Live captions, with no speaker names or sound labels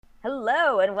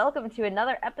Hello, and welcome to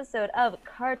another episode of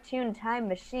Cartoon Time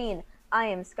Machine. I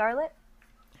am Scarlett.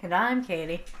 And I'm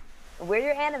Katie. We're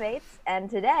your animates, and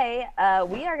today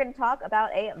we are going to talk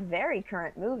about a very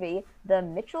current movie, The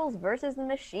Mitchells versus the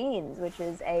Machines, which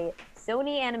is a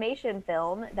Sony animation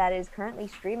film that is currently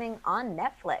streaming on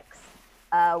Netflix.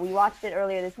 We watched it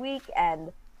earlier this week,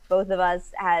 and both of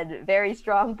us had very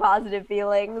strong positive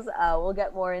feelings. We'll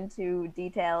get more into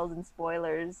details and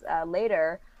spoilers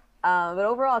later. But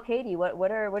overall, Katie,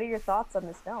 what are your thoughts on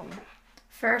this film?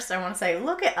 First, I want to say,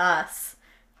 look at us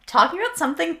talking about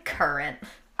something current.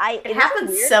 It This is happens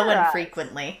weird so for us.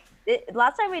 infrequently.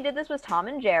 Last time we did this was Tom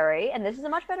and Jerry, and this is a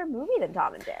much better movie than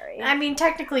Tom and Jerry. I mean,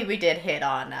 technically, we did hit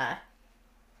on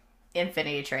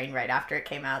Infinity Train right after it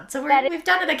came out, so That is, we've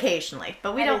done it occasionally,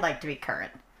 but we that don't is like to be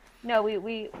current. no,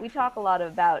 we talk a lot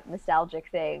about nostalgic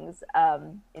things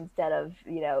instead of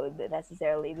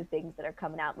necessarily the things that are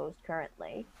coming out most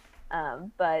currently.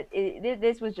 But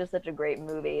this was just such a great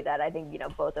movie that I think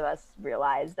both of us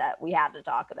realized that we had to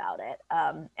talk about it,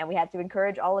 and we had to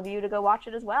encourage all of you to go watch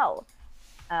it as well.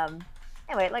 Um,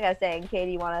 anyway, like I was saying,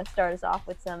 Katie, you want to start us off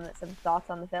with some thoughts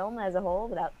on the film as a whole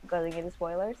without going into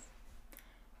spoilers?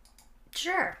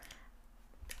 Sure.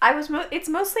 It's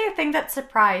mostly a thing that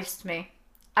surprised me.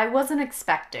 I wasn't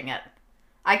expecting it.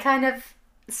 I kind of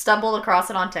stumbled across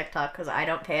it on TikTok because I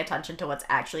don't pay attention to what's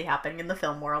actually happening in the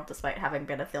film world, despite having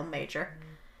been a film major.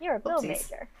 You're a film Oopsies.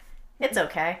 major. It's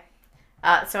okay.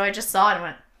 So I just saw it and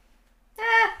went,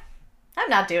 I'm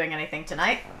not doing anything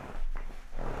tonight.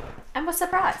 And was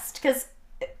surprised because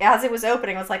as it was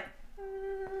opening, I was like,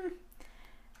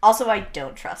 Also, I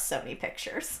don't trust Sony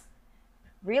Pictures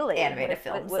Really? animated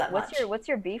films that What's much.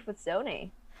 your beef with Sony?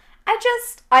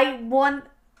 I want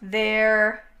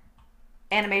their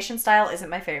animation style isn't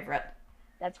my favorite.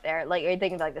 That's fair. Like, are you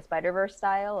thinking like the Spider-Verse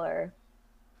style or?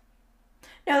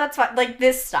 No, that's fine. Like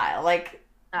this style, like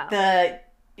Oh,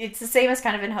 it's the same as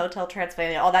kind of in Hotel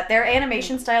Transylvania, all that. Their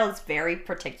animation style is very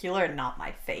particular and not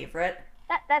my favorite.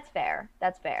 that's fair.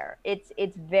 That's fair. It's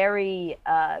very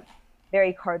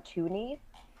very cartoony.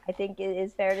 I think it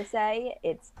is fair to say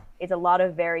it's a lot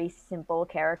of very simple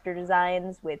character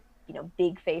designs with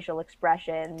big facial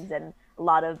expressions and a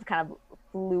lot of kind of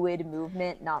fluid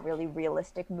movement, not really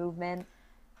realistic movement.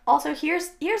 Also,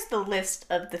 here's the list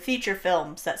of the feature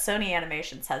films that Sony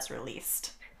Animations has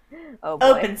released. Oh boy.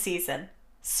 Open season,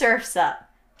 Surf's Up,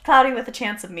 Cloudy with a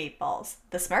Chance of Meatballs,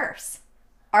 The Smurfs,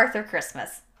 Arthur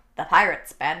Christmas, The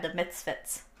Pirates Band of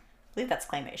Misfits. I believe that's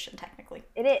claymation technically,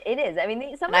 It is. I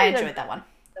mean, some and I of these enjoyed that one.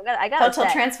 I gotta Hotel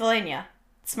say, Transylvania,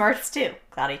 Smurfs 2,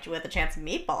 Cloudy with a Chance of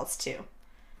Meatballs 2,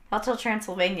 Hotel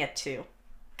Transylvania 2,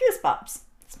 Goosebumps,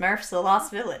 Smurfs The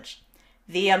Lost Village,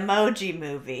 The Emoji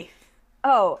Movie,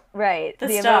 oh right, The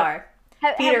the Star,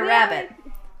 have Peter we Rabbit.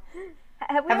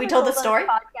 have we Have we ever told the on story?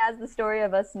 podcast the story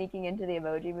of us sneaking into the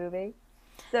Emoji Movie?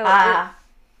 So Ah,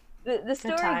 the good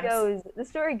story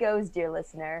times. goes, dear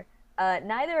listener,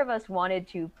 neither of us wanted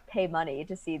to pay money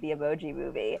to see the Emoji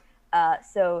Movie.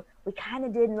 So we kind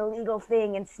of did an illegal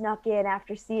thing and snuck in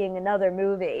after seeing another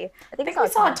movie. I I think think we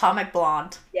saw Atomic. Atomic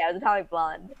Blonde. Yeah, it was Atomic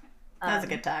Blonde. That was a Um,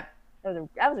 good time.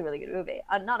 that was a really good movie.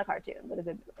 Not a cartoon, but a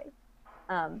good movie.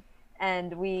 Um,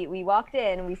 and we walked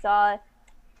in. We saw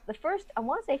the first, I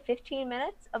want to say, 15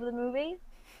 minutes of the movie.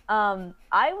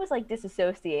 I was like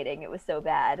disassociating. It was so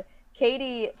bad.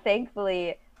 Katie,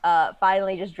 thankfully,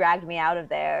 finally just dragged me out of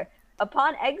there.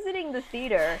 Upon exiting the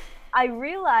theater, I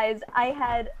realized I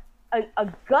had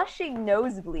a gushing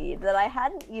nosebleed that I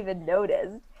hadn't even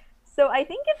noticed. So I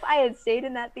think if I had stayed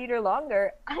in that theater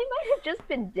longer, I might have just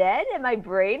been dead, and my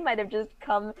brain might have just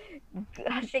come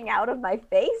gushing out of my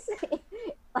face.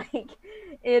 Like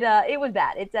it was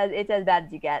bad. It's as bad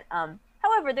as you get.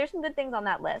 However, there's some good things on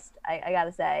that list. I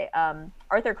gotta say,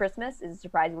 Arthur Christmas is a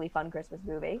surprisingly fun Christmas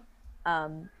movie.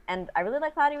 And I really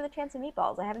like Cloudy with a Chance of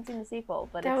Meatballs. I haven't seen the sequel,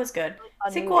 but That it's was good. a really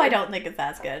fun Sequel, I movie. don't think is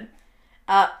as good.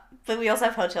 But we also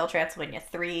have Hotel Transylvania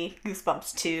 3,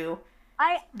 Goosebumps 2,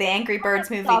 I The Angry I have Birds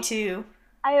a movie soft 2.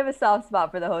 I have a soft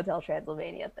spot for the Hotel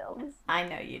Transylvania films. I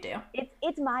know you do.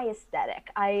 It's my aesthetic.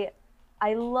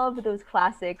 I love those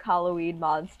classic Halloween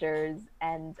monsters,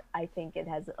 and I think it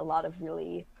has a lot of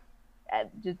really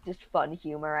just fun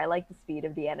humor. I like the speed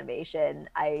of the animation.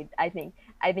 I think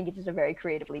it's just a very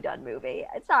creatively done movie.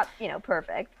 It's not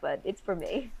perfect, but it's for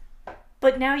me.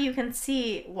 But now you can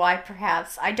see why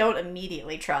perhaps I don't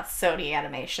immediately trust Sony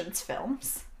Animations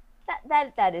films.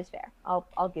 That is fair.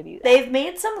 I'll give you that. They've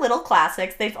made some little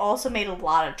classics. They've also made a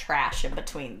lot of trash in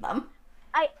between them.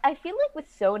 I feel like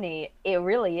with Sony, it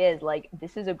really is like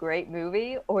this is a great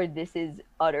movie or this is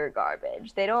utter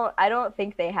garbage. I don't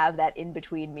think they have that in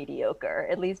between mediocre.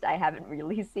 At least I haven't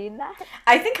really seen that.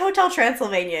 I think Hotel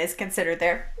Transylvania is considered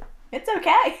there. It's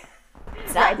okay.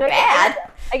 It's Right. not So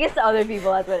bad. I guess to other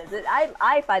people that's what it is.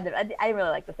 I find that I didn't really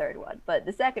like the third one, but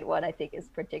the second one I think is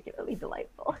particularly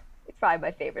delightful. It's probably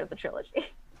my favorite of the trilogy.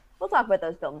 We'll talk about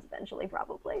those films eventually,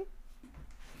 probably.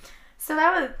 So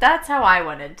that's how I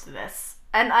went into this.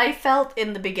 And I felt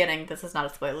in the beginning, this is not a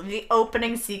spoiler, the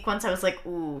opening sequence, I was like,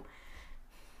 ooh,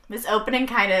 this opening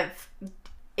kind of,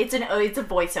 it's a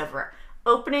voiceover.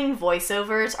 Opening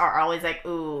voiceovers are always like,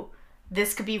 ooh,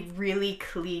 this could be really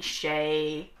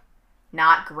cliche,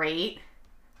 not great,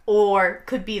 or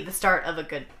could be the start of a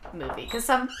good movie. Because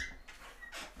cut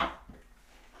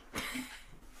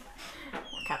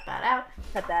that out.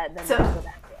 Cut that and then So- we'll go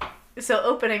back to it. So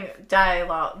opening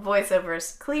dialogue,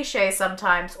 voiceovers, cliche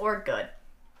sometimes or good.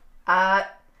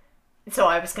 So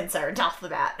I was concerned off the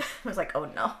bat. I was like, oh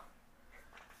no.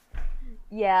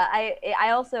 Yeah, I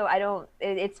also I don't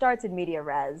it starts in media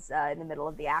res in the middle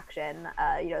of the action,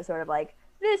 sort of like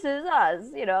this is us,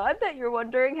 I bet you're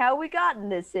wondering how we got in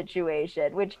this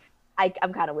situation, which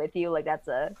I'm kind of with you, like that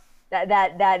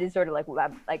is sort of like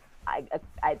I'm like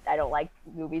I don't like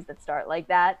movies that start like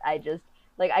that. I just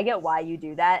like I get why you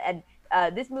do that, and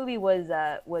this movie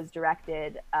was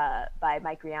directed by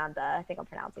Mike Rianda, I think I'm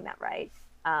pronouncing that right,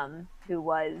 who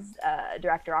was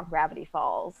director on Gravity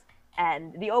Falls.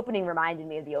 And the opening reminded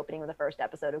me of the opening of the first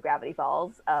episode of Gravity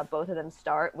Falls. Both of them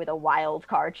start with a wild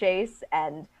car chase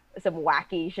and some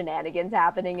wacky shenanigans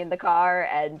happening in the car,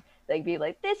 and they'd be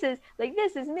like, this is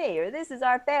me, or this is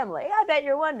our family. I bet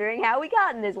you're wondering how we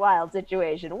got in this wild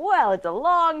situation. Well, it's a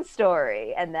long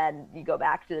story. And then you go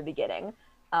back to the beginning.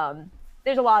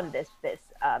 There's a lot of this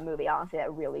movie, honestly,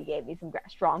 that really gave me some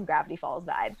strong Gravity Falls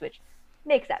vibes, which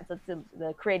makes sense.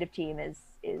 The creative team is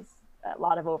a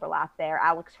lot of overlap there.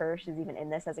 Alex Hirsch is even in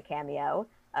this as a cameo.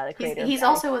 The creator. He's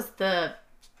also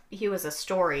he was a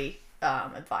story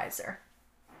advisor,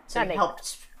 so That he makes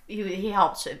helped. He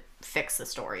helped to fix the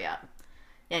story up,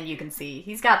 and you can see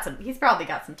he's probably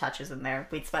got some touches in there.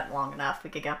 We'd spent long enough. We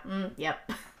could go,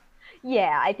 yep.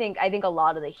 Yeah, I think a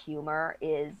lot of the humor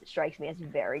strikes me as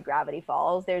very Gravity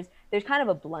Falls. There's kind of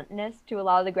a bluntness to a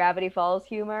lot of the Gravity Falls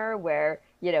humor where,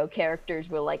 characters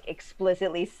will like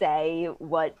explicitly say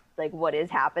what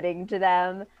is happening to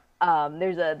them.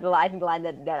 There's I think the line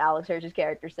that Alex Hirsch's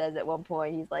character says at one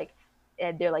point, he's like,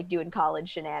 and they're like doing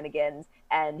college shenanigans,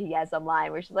 and he has some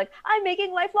line where she's like, I'm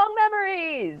making lifelong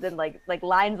memories, and like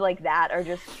lines like that are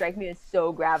just strike me as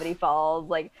so Gravity Falls.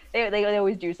 Like they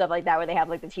always do stuff like that where they have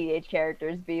like the teenage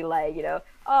characters be like,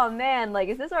 oh man, like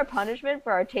is this our punishment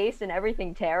for our taste in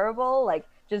everything terrible? Like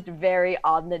just very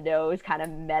on the nose kind of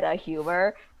meta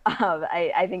humor.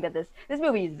 I think that this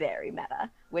movie is very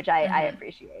meta, which I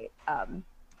appreciate.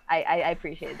 I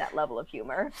appreciated that level of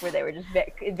humor where they were just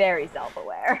very, very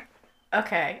self-aware.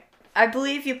 Okay, I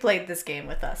believe you played this game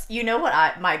with us. You know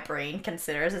what my brain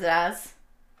considers it as?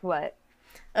 What?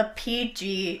 A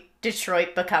PG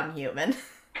Detroit Become Human.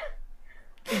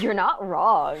 You're not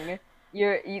wrong.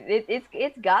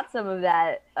 It's got some of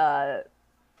that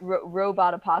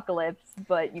robot apocalypse,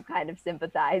 but you kind of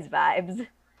sympathize vibes.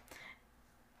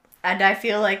 And I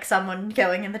feel like someone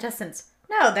going in the distance.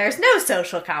 No, there's no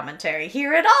social commentary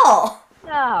here at all.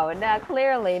 No,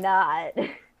 clearly not.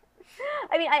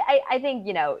 I mean, I think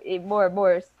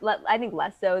I think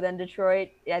less so than Detroit.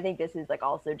 I think this is like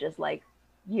also just like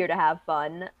here to have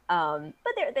fun.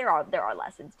 But there are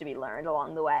lessons to be learned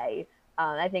along the way.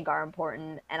 I think are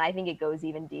important, and I think it goes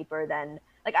even deeper than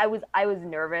like I was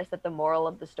nervous that the moral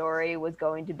of the story was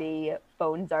going to be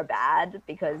phones are bad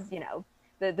because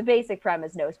the basic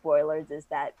premise, no spoilers, is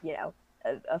that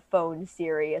a phone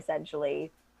Siri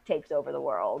essentially takes over the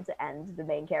world and the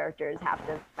main characters have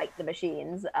to fight the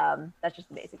machines. That's just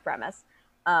the basic premise.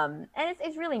 And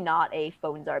it's really not a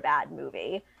phones are bad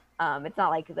movie. It's not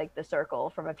like The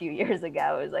Circle from a few years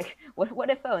ago. It was like,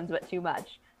 what if phones, but too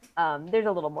much? There's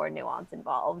a little more nuance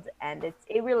involved, and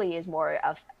it really is more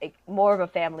of a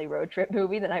family road trip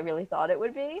movie than I really thought it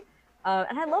would be.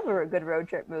 And I love a good road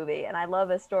trip movie, and I love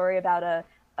a story about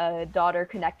a daughter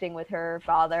connecting with her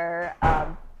father.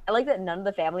 I like that none of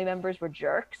the family members were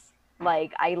jerks.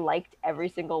 Like, I liked every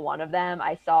single one of them.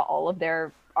 I saw all of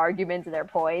their arguments and their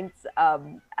points.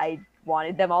 I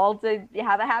wanted them all to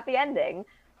have a happy ending.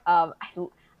 I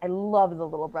love the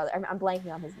little brother. I'm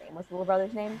blanking on his name. What's the little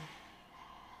brother's name?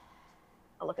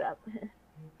 I'll look it up.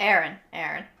 Aaron,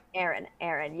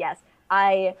 yes.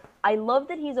 I love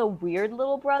that he's a weird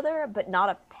little brother, but not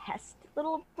a pest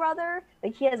little brother.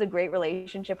 Like, he has a great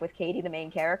relationship with Katie, the main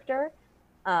character.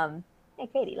 Hey,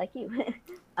 Katie, like you.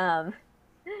 um,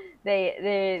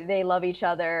 they love each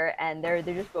other, and they're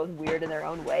just both weird in their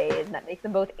own ways, and that makes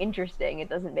them both interesting. It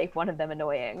doesn't make one of them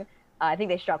annoying. I think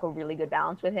they struck a really good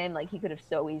balance with him. Like, he could have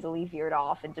so easily veered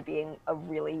off into being a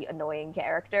really annoying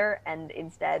character, and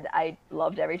instead, I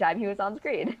loved every time he was on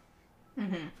screen.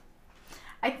 Mm-hmm.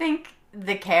 I think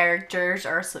the characters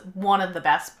are one of the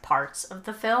best parts of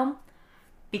the film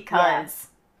Yeah. because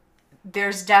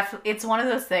there's definitely it's one of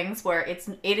those things where it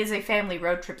is a family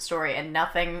road trip story and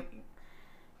nothing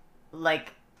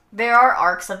like there are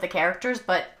arcs of the characters,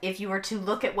 but if you were to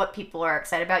look at what people are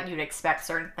excited about, you'd expect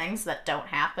certain things that don't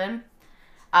happen.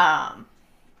 Um,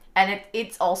 and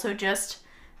it's also just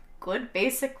good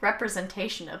basic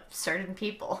representation of certain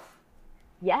people.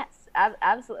 Yes,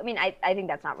 absolutely. I mean, I think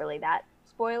that's not really that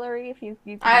spoilery if you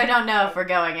I can. don't know if we're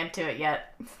going into it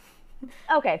yet.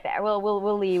 Okay, fair.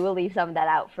 We'll leave some of that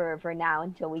out for now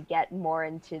until we get more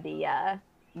into the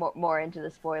more into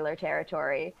the spoiler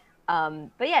territory.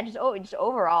 But yeah, just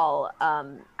overall,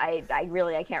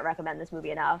 I can't recommend this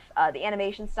movie enough. The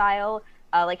animation style,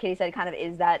 like Katie said, kind of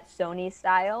is that Sony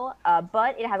style,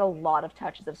 but it has a lot of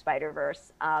touches of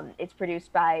Spider-Verse. It's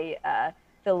produced by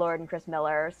Phil Lord and Chris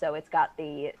Miller, so it's got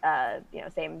the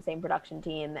same production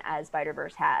team as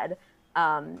Spider-Verse had.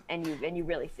 And you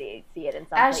really see it in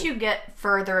some As places. you get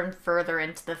further and further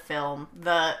into the film,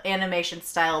 the animation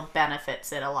style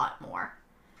benefits it a lot more.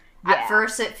 At Yeah,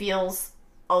 first, it feels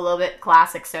a little bit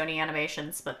classic Sony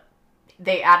animations, but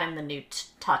they add in the new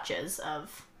touches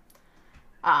of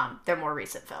their more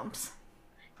recent films.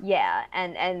 yeah,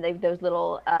 and those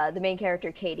little the main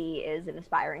character Katie is an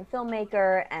aspiring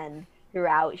filmmaker, and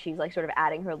throughout she's like sort of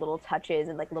adding her little touches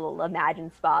and like little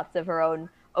imagined spots of her own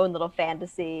little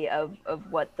fantasy of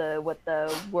what the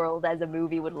world as a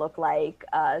movie would look like.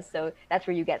 So that's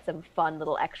where you get some fun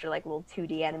little extra like little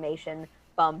 2D animation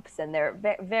bumps, and they're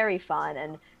very fun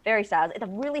and very stylish. It's a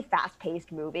really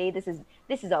fast-paced movie. This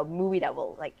is a movie that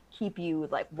will like keep you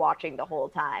like watching the whole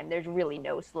time. There's really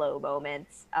no slow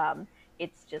moments.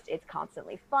 It's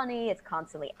constantly funny, it's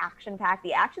constantly action packed.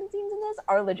 The action scenes in this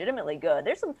are legitimately good.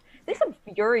 There's some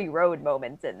Fury Road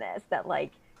moments in this that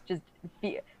like just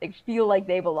feel like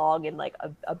they belong in like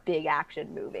a big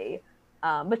action movie.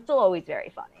 But still always very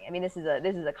funny. I mean, this is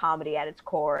a comedy at its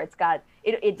core.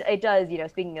 It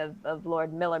does, speaking of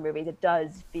Lord Miller movies, it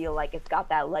does feel like it's got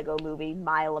that Lego movie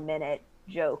mile a minute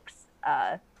jokes,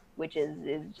 which is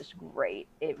just great.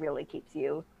 It really keeps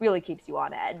you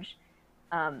on edge.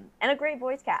 And a great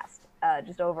voice cast,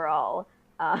 just overall.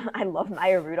 I love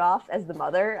Maya Rudolph as the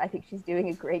mother. I think she's doing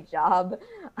a great job.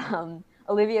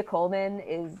 Olivia Colman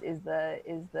is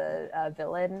the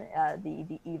villain,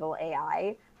 the evil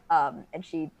AI, and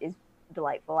she is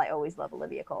delightful. I always love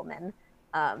Olivia Colman.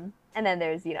 And then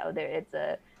there's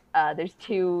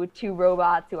two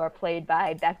robots who are played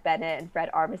by Beth Bennett and Fred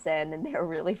Armisen, and they're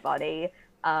really funny.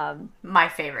 Um, My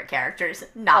favorite characters,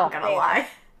 not oh, gonna they are lie.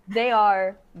 they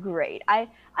are great. I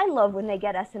love when they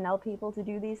get SNL people to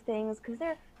do these things because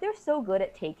they're so good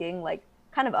at taking like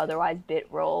kind of otherwise bit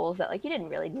roles that like you didn't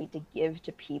really need to give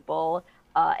to people,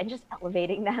 and just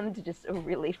elevating them to just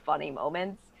really funny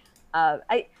moments.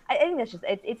 I think that's just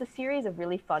it's a series of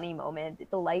really funny moments.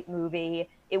 It's a light movie.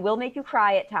 It will make you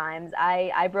cry at times.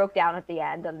 I broke down at the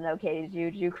end. I don't know, Katie,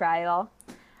 did you cry at all?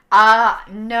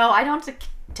 No, I don't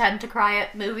tend to cry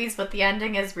at movies, but the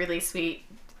ending is really sweet.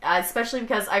 Especially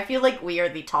because I feel like we are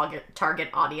the target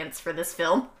audience for this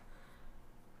film.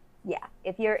 Yeah,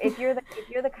 if you're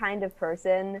the kind of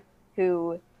person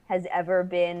who has ever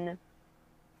been,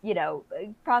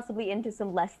 possibly into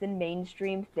some less than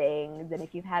mainstream things, and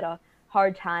if you've had a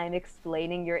hard time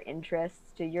explaining your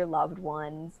interests to your loved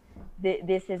ones,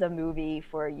 this is a movie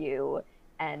for you.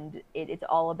 And it's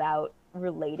all about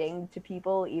relating to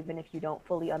people, even if you don't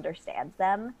fully understand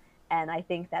them. And I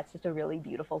think that's just a really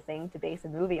beautiful thing to base a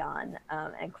movie on,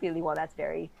 and clearly one that's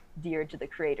very dear to the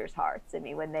creators' hearts. I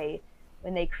mean, when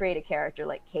they create a character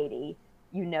like Katie,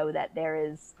 you know that there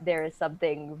is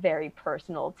something very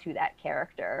personal to that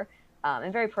character,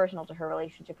 and very personal to her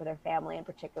relationship with her family and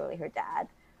particularly her dad.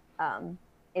 Um,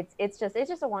 it's just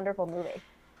a wonderful movie.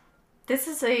 This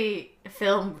is a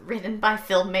film written by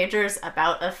film majors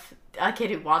about a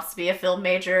kid who wants to be a film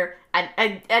major, and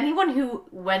anyone who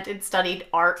went and studied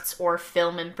arts or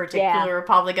film in Yeah, particular will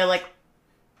probably go like,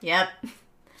 "Yep."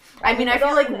 I I mean, mean, I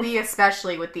feel like we,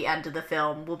 especially with the end of the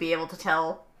film, will be able to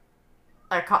tell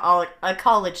a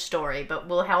college story, but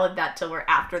we'll hold that till we're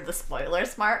after the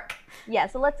spoilers mark. yeah.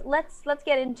 So let's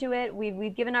get into it.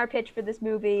 We've given our pitch for this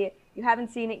movie. If you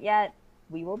haven't seen it yet,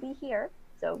 we will be here.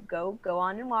 So go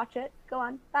on and watch it. Go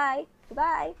on. Bye.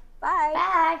 Goodbye. Bye.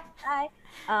 Bye. Bye.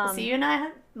 We'll see you in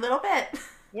a little bit.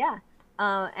 Yeah.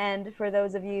 And for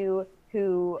those of you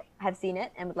who have seen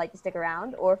it and would like to stick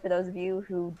around, or for those of you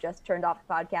who just turned off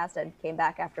the podcast and came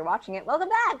back after watching it, welcome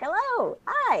back. Hello.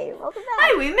 Hi. Welcome back.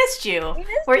 Hi, we missed you.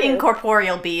 We're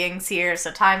incorporeal beings here,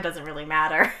 so time doesn't really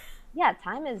matter. Yeah,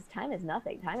 time is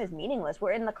nothing. Time is meaningless.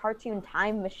 We're in the cartoon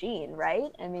time machine,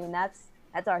 right? I mean, that's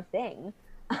our thing.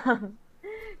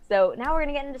 So now we're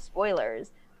gonna get into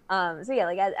spoilers. So yeah,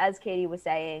 like as Katie was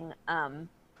saying,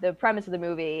 the premise of the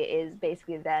movie is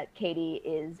basically that Katie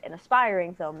is an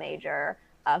aspiring film major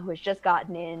who has just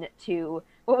gotten into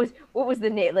what was the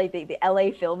name, like the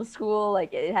LA Film School.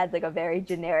 Like it had like a very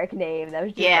generic name that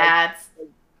was just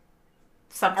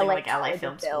it's something LA like LA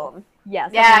Film School. Yeah,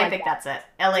 I think that's it.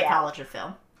 LA College of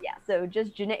Film. Yeah, so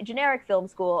just generic film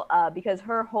school because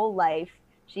her whole life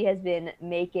she has been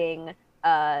making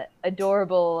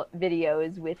adorable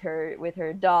videos with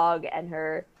her dog and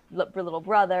her little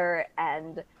brother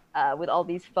and with all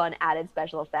these fun added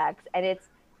special effects, and it's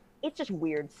just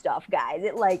weird stuff, guys.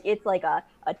 It's like a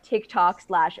TikTok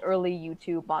 / early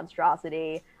YouTube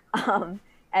monstrosity, and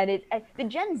the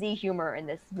Gen Z humor in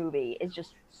this movie is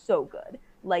just so good.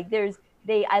 Like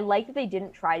I like that they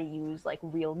didn't try to use like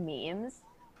real memes.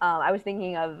 I was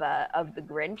thinking of the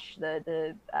Grinch,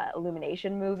 the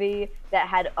Illumination movie that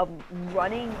had a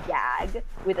running gag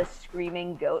with a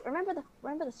screaming goat. Remember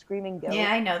the screaming goat?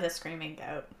 Yeah, I know the screaming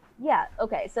goat. Yeah.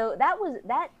 Okay. So that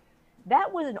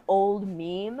was an old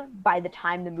meme by the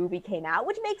time the movie came out,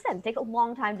 which makes sense. It takes a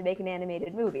long time to make an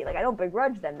animated movie. Like I don't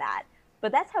begrudge them that,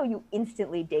 but that's how you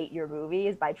instantly date your movie,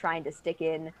 is by trying to stick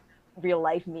in real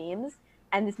life memes.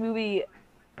 And this movie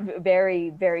very,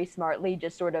 very smartly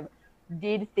just sort of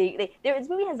this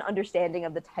movie has an understanding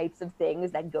of the types of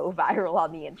things that go viral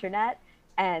on the internet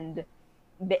and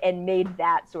made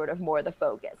that sort of more the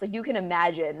focus. Like you can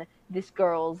imagine this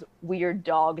girl's weird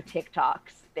dog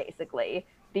TikToks basically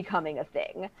becoming a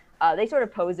thing. They sort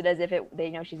of pose it as if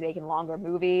she's making longer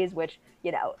movies, which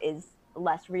is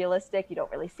less realistic. You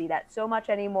don't really see that so much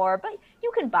anymore, but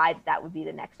you can buy that would be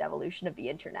the next evolution of the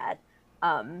internet.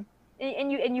 And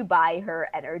you buy her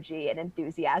energy and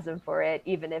enthusiasm for it,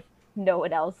 even if no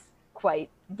one else quite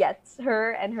gets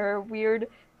her and her weird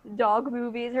dog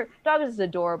movies. Her dog is this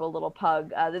adorable little pug.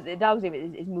 The dog's name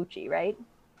is Moochie, right?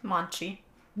 Manchi.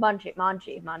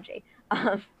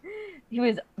 He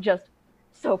was just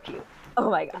so cute. Oh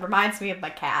my god. It reminds me of my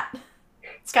cat.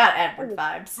 It's got Edward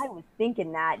vibes. I was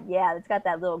thinking that. Yeah, it's got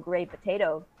that little gray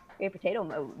potato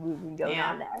movie going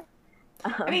on there.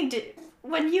 I mean,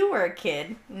 when you were a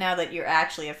kid, now that you're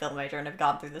actually a film major and have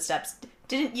gone through the steps,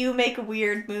 didn't you make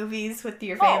weird movies with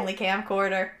your family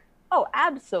camcorder? Oh,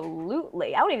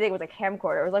 absolutely. I don't even think it was a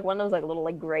camcorder. It was like one of those like little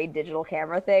like gray digital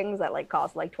camera things that like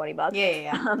cost like $20.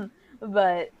 Yeah.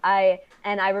 But I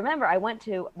remember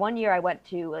one year I went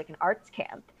to like an arts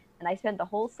camp, and I spent the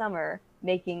whole summer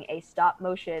making a stop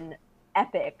motion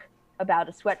epic about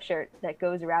a sweatshirt that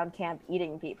goes around camp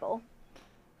eating people.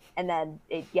 And then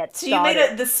it gets started. So you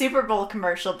made the Super Bowl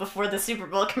commercial before the Super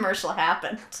Bowl commercial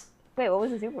happened. Wait, what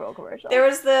was the Super Bowl commercial? There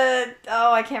was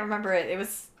I can't remember it. It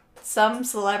was some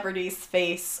celebrity's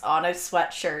face on a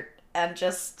sweatshirt, and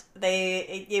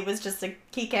it was just a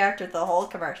key character the whole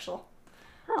commercial.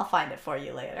 I'll find it for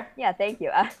you later. Yeah, thank you.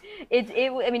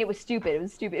 It was stupid. It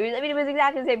was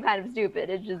exactly the same kind of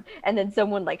stupid. And then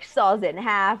someone like saws it in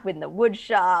half in the wood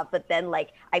shop, but then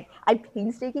like I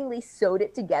painstakingly sewed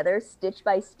it together, stitch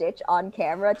by stitch on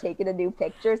camera, taking a new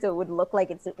picture so it would look like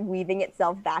it's weaving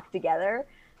itself back together.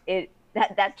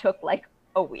 That took like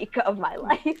a week of my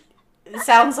life. It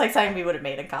sounds like something we would have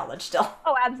made in college still.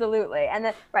 Oh, absolutely. And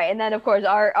then of course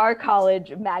our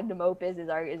college magnum opus is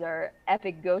our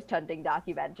epic ghost hunting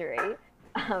documentary.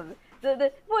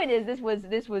 The point is this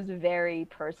was very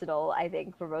personal, I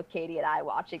think, for both Katie and I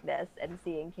watching this and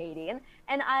seeing Katie.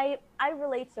 And I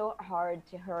relate so hard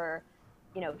to her,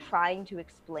 trying to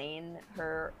explain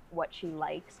what she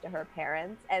likes to her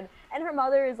parents, and her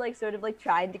mother is like sort of like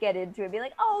trying to get into it, be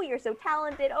like, oh, you're so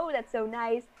talented, oh, that's so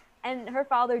nice. And her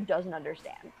father doesn't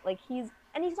understand. Like he's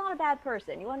not a bad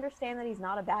person. You understand that he's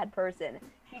not a bad person.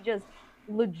 He just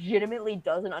legitimately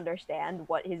doesn't understand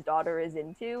what his daughter is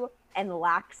into and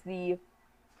lacks the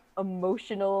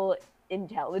emotional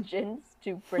intelligence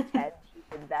to pretend he's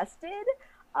invested.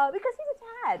 Because he's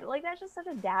a dad. Like that's just such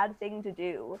a dad thing to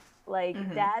do. Like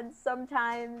dads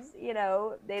sometimes,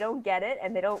 they don't get it,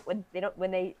 and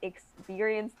when they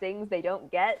experience things they don't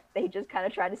get, they just kind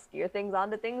of try to steer things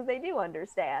onto things they do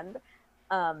understand.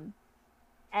 So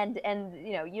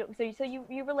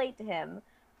you relate to him.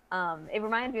 It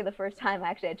reminds me of the first time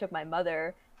actually I took my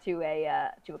mother to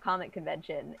a comic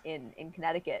convention in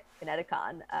Connecticut,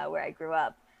 Connecticon, where I grew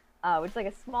up, which is like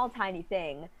a small tiny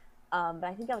thing. But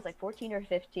I think I was like 14 or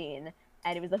 15,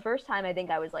 and it was the first time I think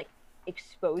I was like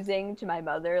exposing to my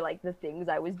mother like the things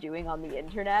I was doing on the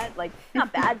internet, like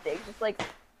not bad things, just like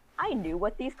I knew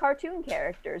what these cartoon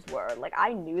characters were. Like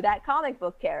I knew that comic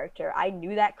book character. I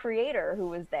knew that creator who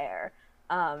was there.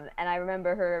 And I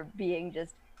remember her being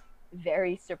just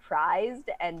very surprised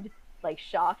and like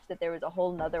shocked that there was a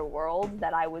whole nother world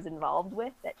that I was involved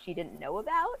with that she didn't know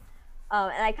about.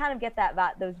 And I kind of get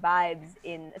those vibes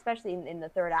especially in the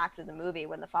third act of the movie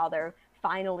when the father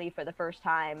finally, for the first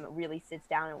time, really sits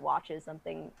down and watches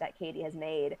something that Katie has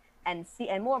made and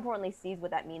more importantly, sees what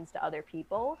that means to other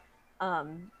people,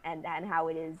 and how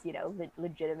it is,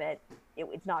 legitimate.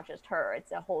 It's not just her;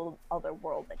 it's a whole other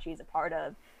world that she's a part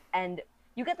of, and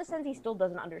you get the sense he still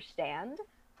doesn't understand,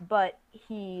 but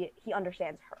he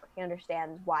understands her. He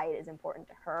understands why it is important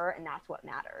to her, and that's what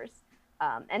matters.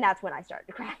 And that's when I started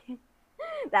to cry.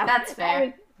 That's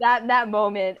fair. That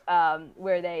moment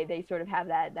where they sort of have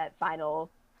that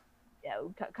final,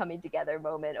 coming together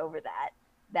moment over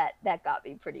that got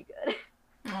me pretty good.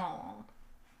 Oh,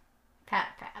 Pat.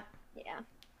 Yeah.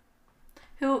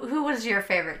 Who was your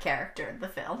favorite character in the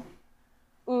film?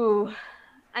 Ooh,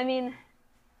 I mean,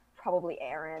 probably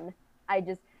Aaron.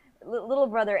 Little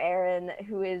brother Aaron,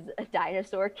 who is a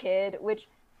dinosaur kid, which.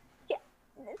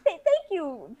 Thank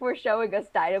you for showing us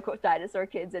dinosaur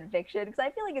kids in fiction, because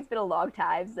I feel like it's been a long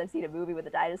time since I've seen a movie with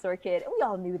a dinosaur kid, and we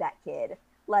all knew that kid.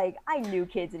 Like, I knew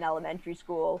kids in elementary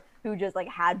school who just, like,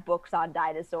 had books on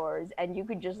dinosaurs, and you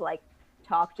could just, like,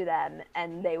 talk to them,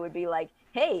 and they would be like,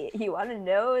 hey, you want to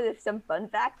know some fun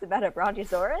facts about a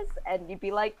Brontosaurus? And you'd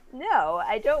be like, no,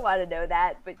 I don't want to know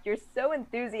that, but you're so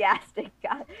enthusiastic.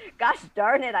 Gosh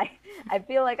darn it, I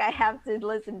feel like I have to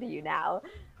listen to you now.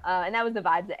 And that was the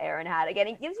vibes that Aaron had. Again,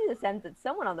 it gives you the sense that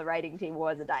someone on the writing team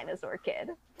was a dinosaur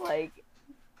kid. Like,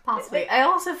 possibly. I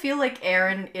also feel like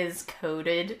Aaron is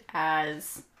coded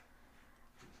as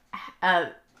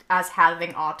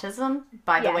having autism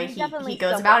by the way he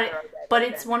goes about it. But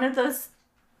it's one of those.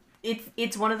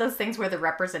 It's one of those things where the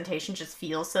representation just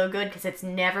feels so good because it's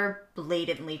never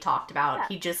blatantly talked about. Yeah.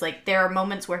 He just there are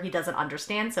moments where he doesn't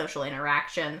understand social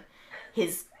interaction. He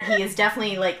is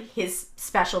definitely his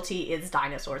specialty is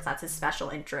dinosaurs. That's his special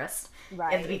interest.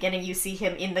 Right. At the beginning, you see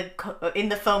him in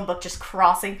the phone book just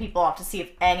crossing people off to see if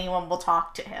anyone will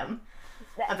talk to him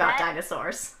about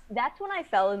dinosaurs. That's when I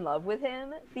fell in love with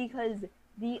him, because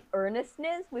the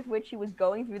earnestness with which he was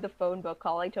going through the phone book,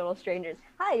 calling total strangers.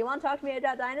 Hi, you want to talk to me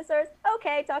about dinosaurs?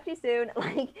 Okay, talk to you soon.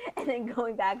 And then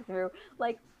going back through,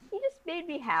 he just made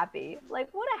me happy. What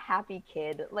a happy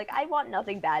kid. I want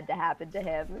nothing bad to happen to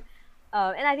him.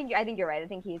 And I think you're right. I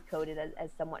think he's coded as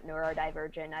somewhat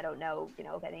neurodivergent. I don't know,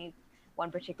 if any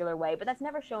one particular way, but that's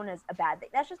never shown as a bad thing.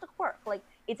 That's just a quirk.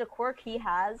 It's a quirk he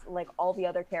has, all the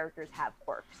other characters have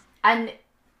quirks. And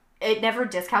it never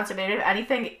discounts it. If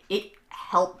anything, it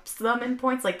helps them in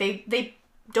points. They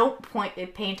don't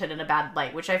paint it in a bad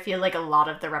light, which I feel like a lot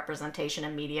of the representation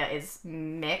in media is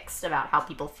mixed about how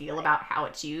people feel about how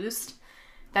it's used.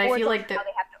 That or I feel how they have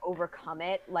to overcome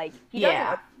it. He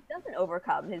doesn't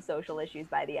overcome his social issues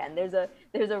by the end. There's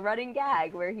a running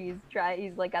gag where he's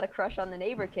got a crush on the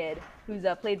neighbor kid who's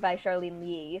played by Charlene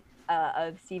Lee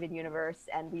of Steven Universe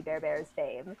and We Bare Bears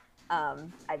fame.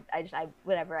 I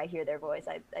whenever I hear their voice,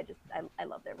 I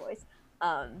love their voice.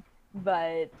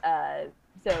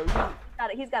 So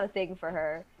he's got a thing for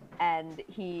her, and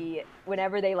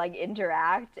whenever they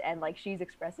interact and she's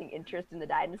expressing interest in the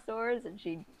dinosaurs, and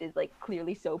she is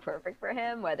clearly so perfect for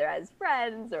him, whether as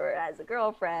friends or as a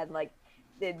girlfriend,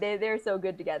 they're so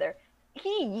good together.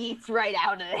 He yeets right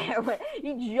out of there.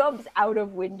 He jumps out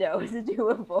of windows to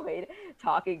avoid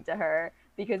talking to her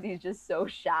because he's just so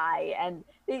shy, and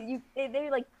he's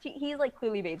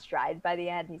clearly made strides by the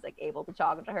end. He's able to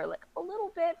talk to her a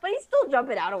little bit, but he's still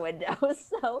jumping out of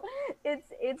windows. So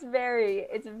it's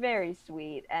very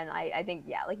sweet, and I think,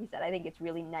 yeah, like you said, I think it's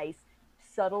really nice,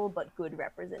 subtle but good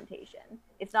representation.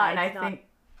 It's not. And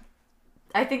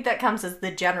I think that comes as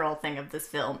the general thing of this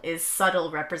film is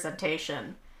subtle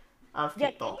representation of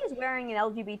people. Yeah, he is wearing an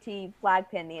LGBT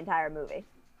flag pin the entire movie.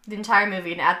 The entire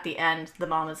movie, and at the end, the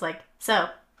mom is like, so,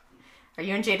 are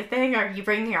you and Jade a thing? Are you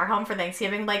bringing her home for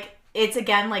Thanksgiving? It's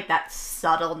again, that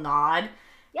subtle nod,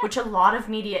 which a lot of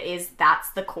media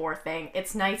that's the core thing.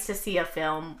 It's nice to see a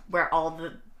film where all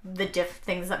the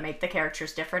things that make the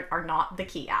characters different are not the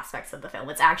key aspects of the film.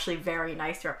 It's actually very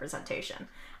nice representation.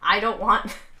 I don't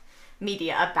want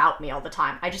media about me all the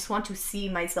time. I just want to see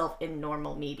myself in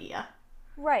normal media.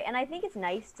 Right, and I think it's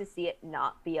nice to see it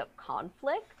not be a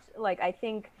conflict. I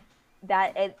think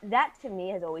that to me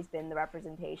has always been the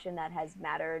representation that has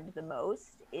mattered the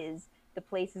most, is the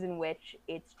places in which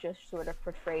it's just sort of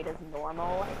portrayed as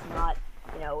normal. It's not,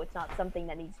 it's not something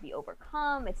that needs to be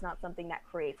overcome. It's not something that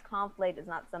creates conflict. It's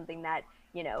not something that,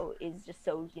 is just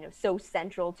so, so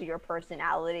central to your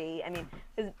personality. I mean,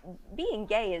 because being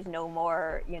gay is no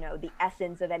more, the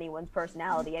essence of anyone's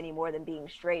personality any more than being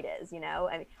straight is,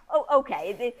 I mean,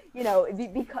 okay,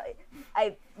 because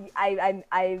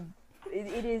I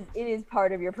it is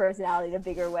part of your personality in a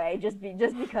bigger way, just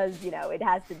because it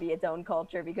has to be its own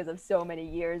culture because of so many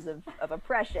years of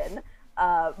oppression,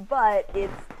 but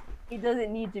it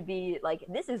doesn't need to be like,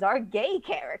 this is our gay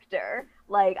character.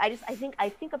 Like, I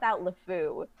think about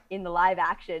LeFou in the live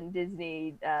action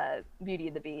Disney Beauty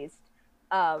and the Beast,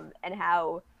 and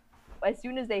how as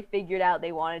soon as they figured out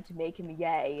they wanted to make him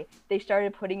gay, they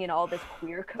started putting in all this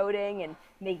queer coding and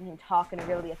making him talk in a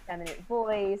really effeminate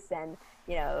voice, and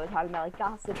talking about like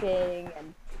gossiping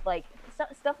and like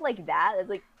stuff like that. It's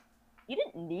like, you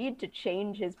didn't need to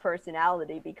change his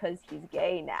personality because he's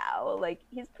gay now. Like,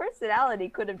 his personality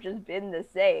could have just been the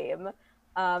same.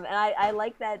 And I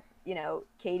like that,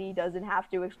 Katie doesn't have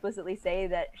to explicitly say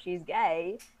that she's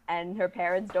gay, and her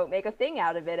parents don't make a thing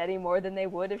out of it any more than they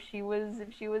would if she was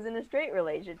in a straight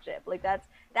relationship. Like, that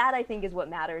I think is what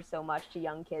matters so much to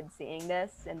young kids seeing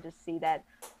this, and just see that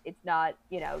it's not,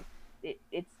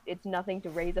 it's nothing to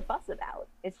raise a fuss about.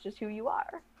 It's just who you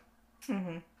are.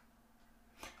 Mm-hmm.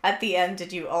 At the end,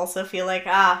 did you also feel like,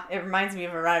 it reminds me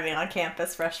of arriving on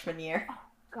campus freshman year? Oh,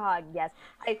 God, yes.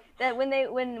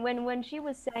 When she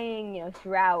was saying,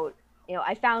 throughout,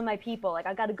 I found my people, like,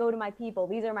 I got to go to my people.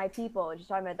 These are my people. And she's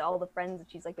talking about all the friends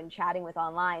that she's like been chatting with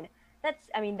online. That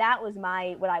was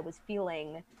what I was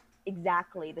feeling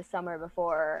exactly the summer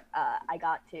before I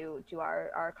got to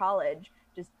our college,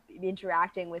 just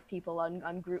interacting with people on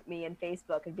GroupMe and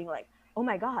Facebook and being like, oh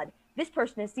my God, this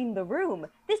person has seen The Room.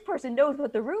 This person knows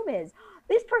what The Room is.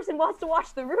 This person wants to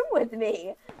watch The Room with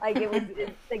me. Like,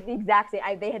 it's like the exact same.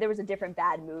 There was a different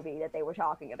bad movie that they were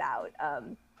talking about,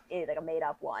 like a made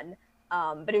up one.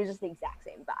 But it was just the exact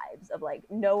same vibes of like,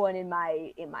 no one in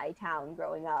my town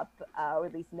growing up, or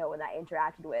at least no one that I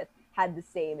interacted with, had the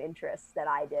same interests that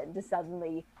I did. To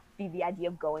suddenly be the idea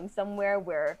of going somewhere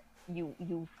where you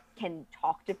can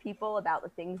talk to people about the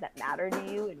things that matter to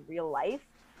you in real life.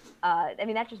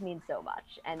 That just means so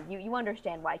much, and you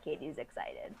understand why Katie's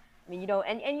excited. I mean,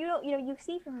 you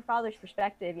see from her father's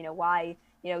perspective, why,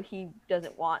 he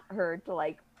doesn't want her to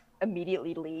like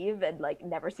immediately leave and like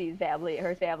never see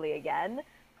her family again.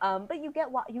 But you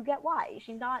get why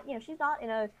she's not,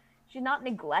 she's not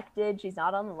neglected, she's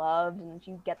not unloved, and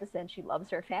you get the sense she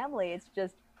loves her family. It's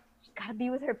just, she's got to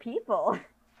be with her people.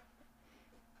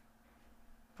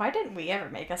 Why didn't we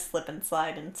ever make a slip and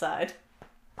slide inside?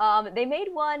 They made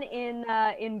one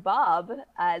in Bob,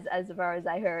 as far as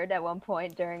I heard, at one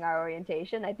point during our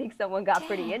orientation. I think someone got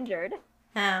pretty injured.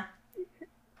 Yeah.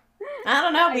 I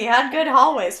don't know. We had good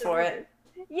hallways for it.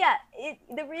 Yeah,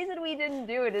 the reason we didn't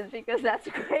do it is because that's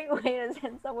a great way to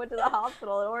send someone to the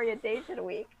hospital at orientation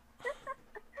week.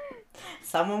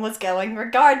 Someone was going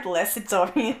regardless. It's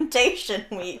orientation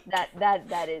week.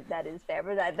 That is fair.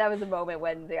 But that was a moment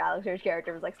when the Alex Hirsch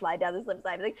character was like, slide down the slip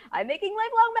slide, like, I'm making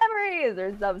lifelong memories,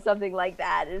 or something like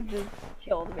that. It just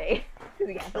killed me.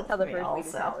 Because yeah, that's how the first week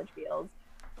of college feels.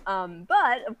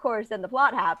 But of course, then the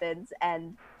plot happens,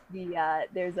 and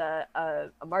there's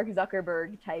a Mark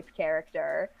Zuckerberg type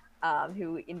character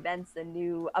who invents a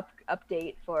new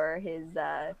update for his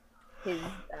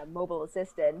mobile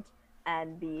assistant.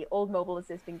 And the old mobile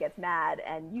assistant gets mad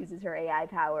and uses her AI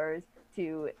powers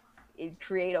to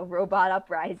create a robot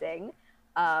uprising.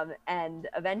 And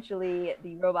eventually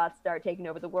the robots start taking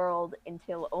over the world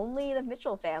until only the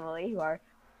Mitchell family, who are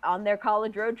on their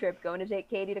college road trip going to take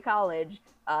Katie to college,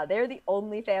 they're the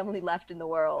only family left in the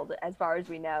world, as far as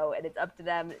we know, and it's up to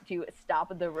them to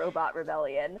stop the robot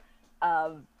rebellion.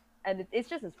 And it's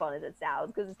just as fun as it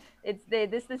sounds, because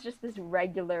this is just this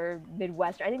regular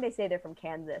Midwestern. I think they say they're from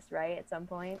Kansas, right? At some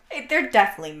point, they're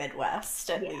definitely Midwest.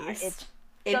 At least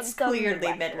it's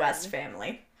clearly Midwest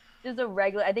family. Just a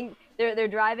regular. I think they're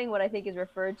driving what I think is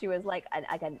referred to as like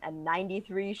a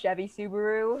 '93 Chevy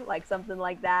Subaru, like something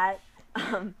like that.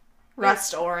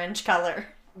 Rust orange color.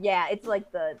 Yeah, it's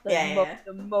like the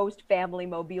most family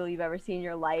mobile you've ever seen in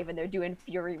your life, and they're doing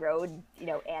Fury Road,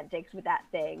 antics with that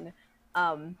thing.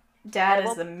 Dad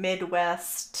is the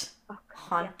Midwest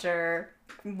hunter,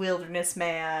 wilderness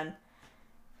man.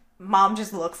 Mom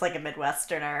just looks like a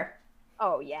Midwesterner.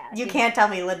 Oh, yeah. You can't tell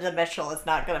me Linda Mitchell is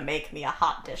not going to make me a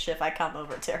hot dish if I come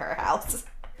over to her house.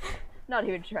 Not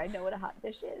even sure I know what a hot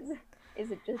dish is. Is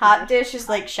it just... Hot dish is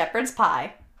like shepherd's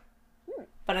pie.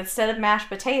 but instead of mashed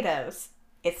potatoes,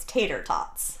 it's tater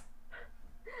tots.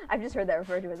 I've just heard that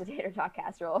referred to as a tater tot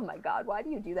casserole. Oh my god, why do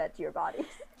you do that to your bodies?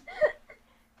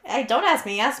 Hey, don't ask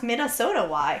me, ask Minnesota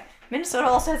why. Minnesota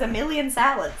also has a million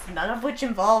salads, none of which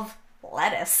involve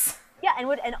lettuce. Yeah,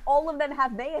 and all of them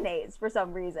have mayonnaise for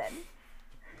some reason.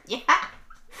 Yeah.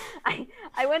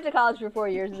 I went to college for 4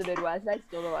 years in the Midwest. I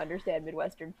still don't understand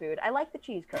Midwestern food. I like the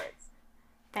cheese curds.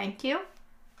 Thank you.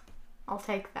 I'll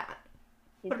take that.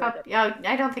 Cheese What curds about? are-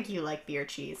 Yeah, I don't think you like beer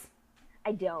cheese.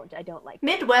 I don't. I don't like.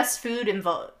 Midwest food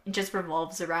just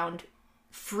revolves around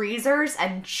freezers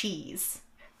and cheese.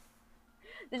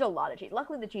 There's a lot of cheese.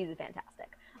 Luckily, the cheese is fantastic.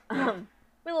 We're a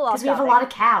little off Because we have a topic. lot of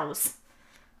cows.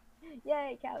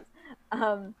 Yay, cows.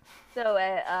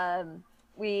 So,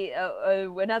 we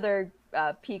another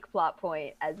peak plot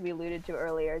point, as we alluded to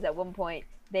earlier, is at one point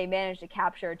they managed to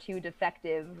capture two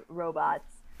defective robots,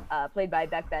 played by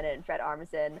Beck Bennett and Fred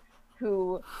Armisen,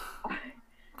 who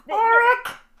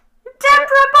Eric!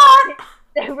 Deborah!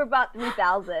 they were about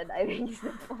 3000. I think is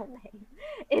the full name.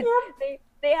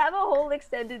 They have a whole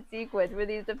extended sequence where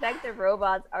these defective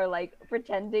robots are like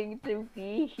pretending to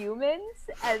be humans,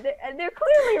 and they're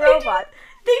clearly robots.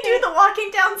 They do the walking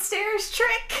downstairs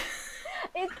trick.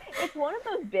 It's one of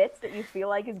those bits that you feel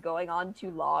like is going on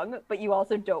too long, but you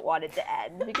also don't want it to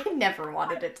end. Because I never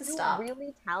wanted it to two stop.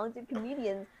 really talented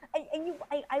comedians,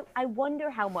 I wonder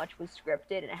how much was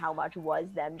scripted and how much was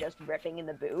them just riffing in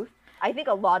the booth. I think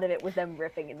a lot of it was them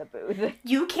riffing in the booth.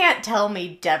 You can't tell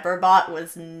me Deborah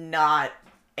was not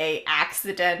a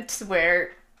accident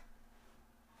where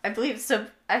I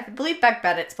believe Beck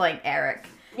Bennett's playing Eric.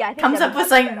 Yeah, I think Comes up Deborah with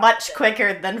something Bennett much also.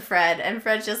 quicker than Fred, and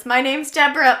Fred's just, my name's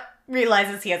Deborah.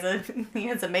 Realizes he has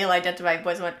a male identifying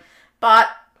voice and went, bought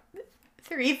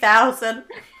 3,000.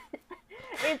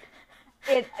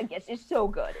 I guess it's so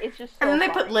good. It's just so And then they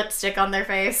funny. put lipstick on their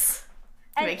face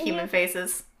to And- make and you human know,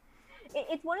 faces.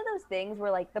 It's one of those things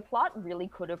where like the plot really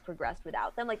could have progressed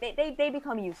without them. Like they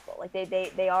become useful. Like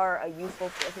they are a useful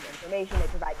source of information. They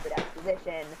provide good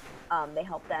exposition. They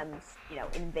help them,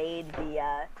 invade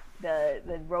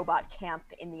the robot camp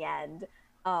in the end.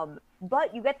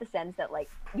 But you get the sense that like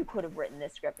you could have written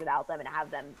this script without them and have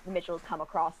them Mitchells come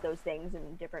across those things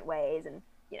in different ways, and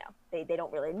they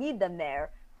don't really need them there.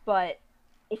 But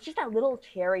it's just that little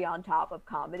cherry on top of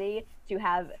comedy to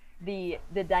have the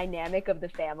dynamic of the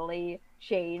family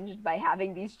changed by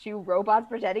having these two robots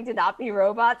pretending to not be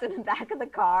robots in the back of the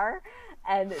car,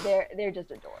 and they're just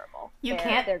adorable.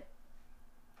 They're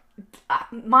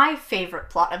My favorite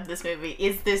plot of this movie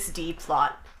is this D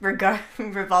plot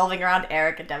revolving around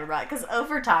Eric and Deborah, because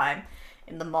over time,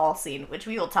 in the mall scene, which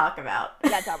we will talk about, we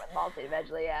gotta talk about the mall scene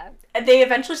eventually, yeah. they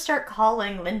eventually start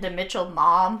calling Linda Mitchell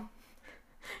mom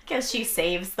because she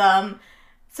saves them.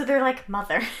 So they're like,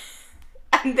 mother.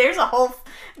 And there's a whole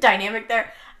dynamic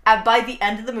there. And by the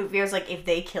end of the movie, I was like, if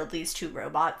they kill these two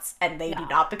robots and they do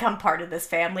not become part of this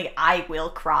family, I will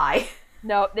cry.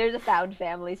 No, there's a found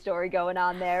family story going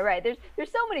on there, right?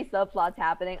 There's so many subplots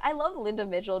happening. I love Linda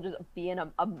Mitchell just being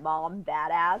a mom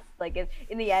badass. Like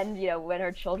in the end, when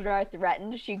her children are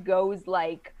threatened, she goes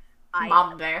like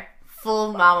Mama bear.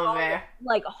 Full mama bear.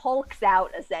 Like hulks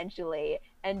out essentially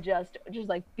and just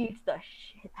like beats the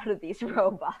shit out of these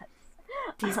robots.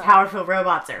 These powerful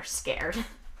robots are scared.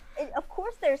 And of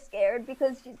course they're scared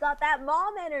because she's got that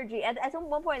mom energy. And at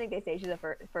one point I think they say she's a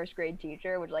first grade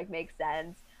teacher, which like makes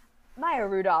sense. Maya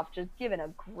Rudolph just given a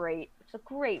great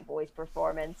voice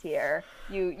performance here.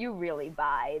 You really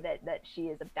buy that she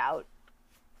is about.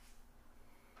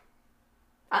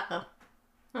 Uh-oh.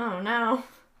 Oh no.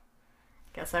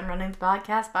 Guess I'm running the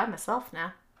podcast by myself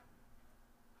now.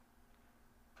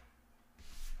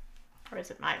 Or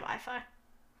is it my Wi-Fi?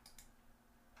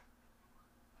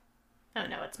 Oh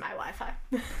no, it's my Wi-Fi.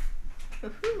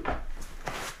 Woohoo.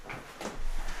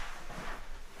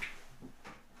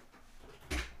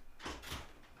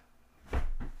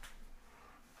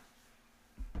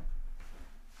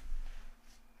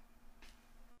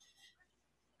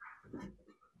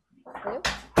 Hello?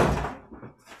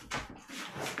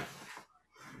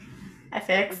 I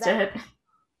fixed that- it.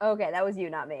 Okay, that was you,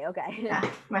 not me. Okay. Yeah,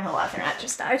 my whole Ethernet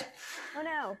just died. Oh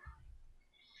no.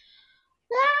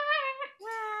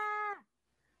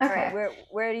 Okay. All right,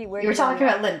 where do you You were talking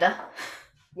about Linda.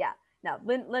 Yeah. No,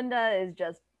 Linda is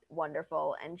just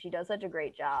wonderful, and she does such a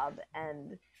great job,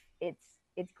 and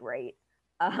it's great.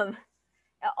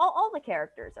 All the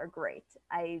characters are great.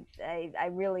 I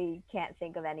really can't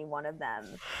think of any one of them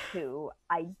who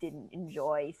I didn't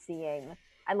enjoy seeing.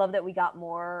 I love that we got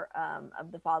more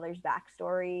of the father's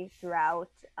backstory throughout.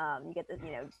 You get the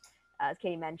as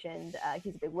Katie mentioned,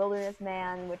 he's a big wilderness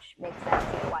man, which makes sense,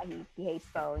 you know, why he hates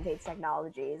phones, hates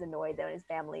technology, is annoyed that his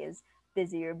family is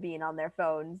busier being on their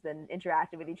phones than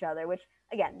interacting with each other, which,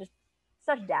 again, just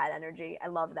such dad energy. I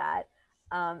love that.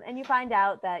 And you find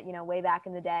out that, you know, way back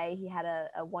in the day, he had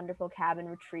a wonderful cabin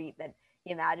retreat that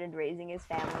he imagined raising his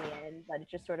family in, but it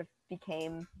just sort of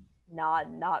became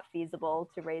not feasible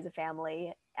to raise a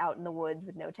family out in the woods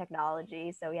with no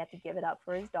technology. So he had to give it up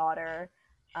for his daughter.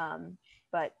 Um,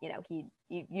 but you know,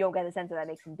 you don't get the sense that that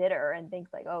makes him bitter and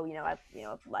thinks like, oh,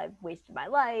 I've wasted my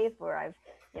life, or I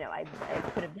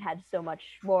could have had so much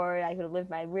more. I could have lived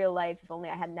my real life if only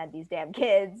I hadn't had these damn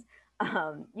kids.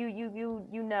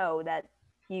 You know that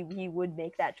he would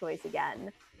make that choice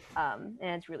again, and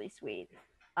it's really sweet.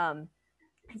 Um,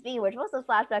 Speaking of which, most of those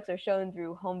flashbacks are shown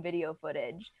through home video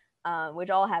footage, which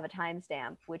all have a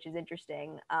timestamp, which is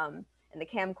interesting. And the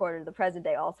camcorder of the present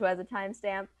day also has a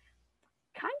timestamp.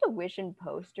 Kind of wish in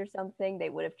post or something they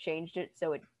would have changed it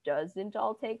so it doesn't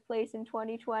all take place in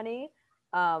 2020.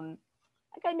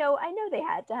 Like I know they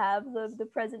had to have the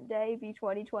present day be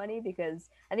 2020 because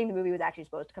I think the movie was actually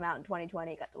supposed to come out in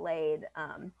 2020. It got delayed.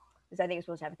 Because I think it was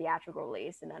supposed to have a theatrical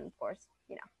release, and then of course,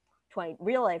 you know,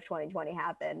 real life 2020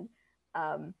 happened.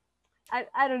 um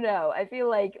I don't know. I feel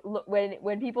like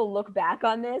when people look back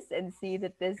on this and see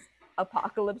that this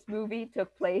apocalypse movie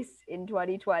took place in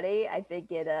 2020, I think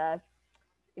it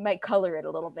might color it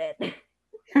a little bit.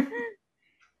 I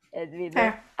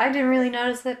didn't really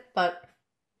notice it, but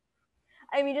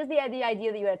I mean, just the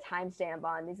idea that you had a timestamp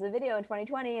on this is a video in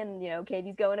 2020, and you know,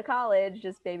 Katie's going to college,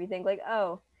 just made me think like,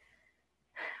 oh,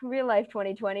 real life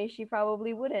 2020, she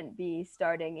probably wouldn't be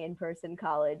starting in person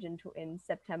college in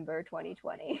September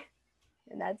 2020,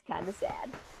 and that's kind of sad.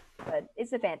 But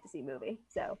it's a fantasy movie,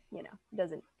 so you know, it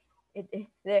doesn't.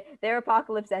 Their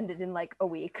apocalypse ended in like a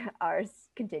week. Ours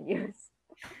continues.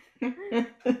 Too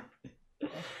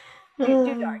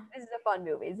dark. This is a fun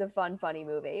movie. It's a funny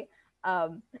movie.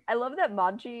 I love that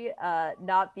Monchi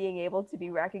not being able to be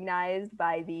recognized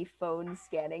by the phone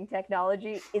scanning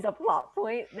technology is a plot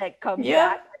point that comes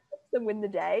back and helps them win the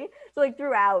day. So like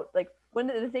throughout, like one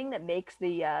of the thing that makes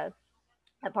that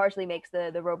partially makes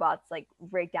the robots like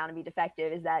break down and be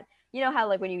defective is that, you know how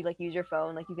like when you like use your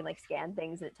phone, like you can like scan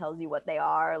things and it tells you what they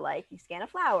are. Like you scan a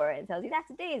flower and it tells you that's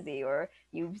a daisy, or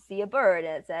you see a bird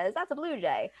and it says that's a blue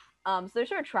jay. So they're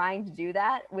sort of trying to do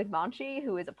that with Monchi,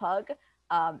 who is a pug,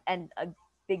 and a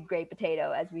big great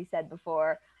potato, as we said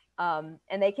before. And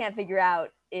they can't figure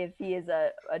out if he is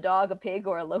a dog, a pig,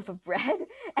 or a loaf of bread,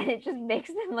 and it just makes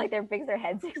them like makes their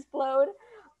heads explode.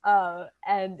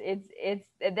 And it's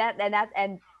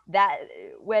that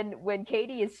when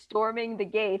Katie is storming the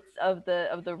gates of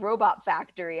the robot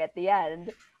factory at the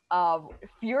end,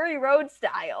 Fury Road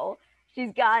style,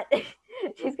 she's got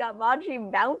she's got Manji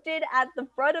mounted at the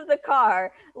front of the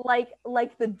car, like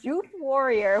the Duke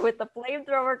Warrior with the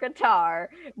flamethrower guitar,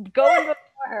 going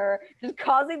before her, just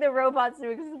causing the robots to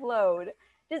explode.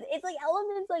 Just it's like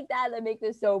elements like that make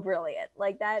this so brilliant.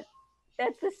 Like that's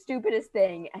the stupidest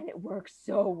thing, and it works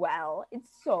so well. It's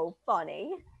so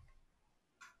funny.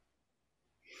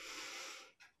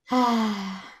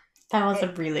 that was a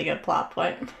really good plot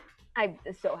point. I'm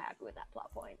so happy with that plot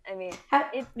point. I mean,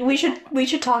 we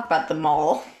should talk about the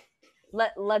mall.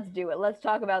 Let's do it. Let's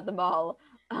talk about the mall.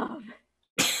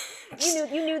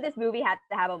 You knew this movie had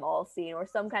to have a mall scene or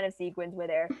some kind of sequence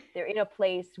where they're in a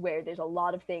place where there's a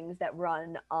lot of things that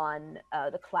run on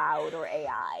the cloud or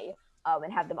AI,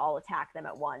 and have them all attack them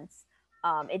at once.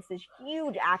 It's this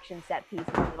huge action set piece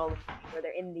in the middle where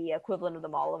they're in the equivalent of the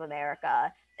Mall of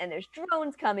America, and there's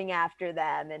drones coming after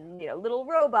them, and you know, little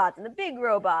robots and the big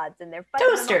robots, and they're fighting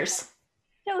toasters.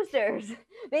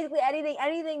 Basically,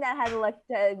 anything that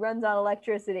has runs on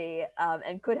electricity,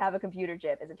 and could have a computer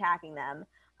chip is attacking them.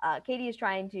 Katie is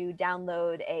trying to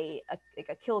download a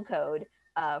kill code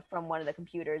from one of the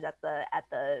computers at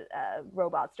the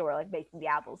robot store, like basically the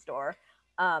Apple store.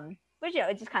 Which, you know,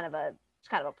 it's just kind of a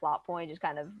plot point, just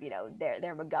kind of, you know,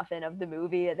 their MacGuffin of the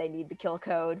movie. They need the kill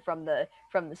code from the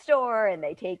store, and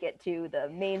they take it to the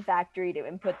main factory to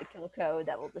input the kill code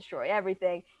that will destroy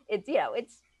everything. It's, you know,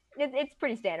 it's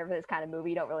pretty standard for this kind of movie.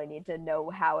 You don't really need to know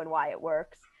how and why it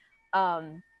works.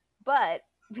 But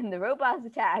when the robots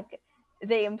attack,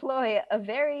 they employ a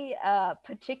very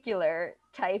particular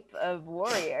type of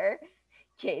warrior.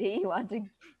 Katie, you want to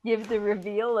give the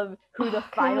reveal of who the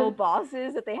final boss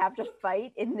is that they have to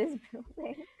fight in this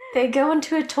building? They go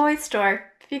into a toy store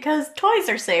because toys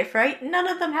are safe, right? None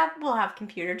of them will have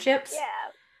computer chips.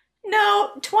 Yeah.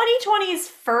 No, 2020's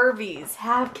Furbies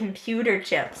have computer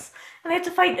chips, and they have to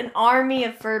fight an army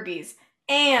of Furbies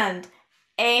and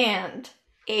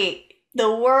a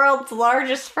The world's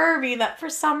largest Furby that for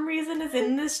some reason is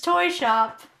in this toy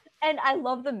shop. And I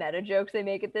love the meta jokes they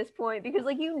make at this point because,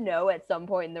 like, at some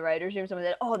point in the writers' room, someone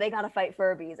said, "Oh, they gotta fight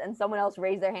Furbies," and someone else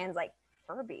raised their hands like,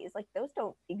 "Furbies? Like those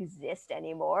don't exist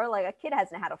anymore. Like a kid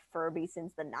hasn't had a Furby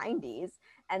since the '90s."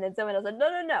 And then someone else said,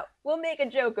 "No, no, no. We'll make a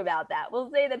joke about that.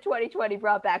 We'll say that 2020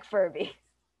 brought back Furbies,"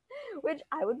 which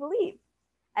I would believe.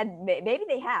 And maybe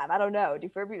they have. I don't know. Do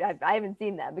Furby? I haven't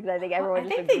seen them because I think everyone. I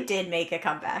think they did make a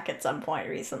comeback at some point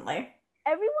recently.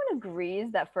 Everyone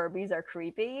agrees that Furbies are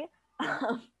creepy.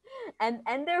 And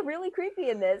they're really creepy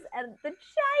in this. And the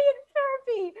giant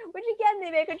Furby, which again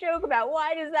they make a joke about,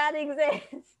 why does that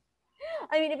exist?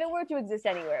 I mean, if it were to exist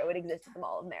anywhere, it would exist at the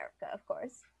Mall of America, of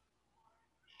course.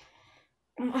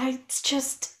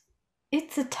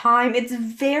 It's a time. It's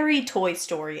very Toy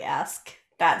Story-esque,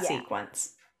 that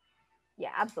sequence.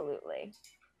 Yeah, absolutely.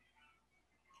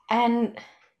 And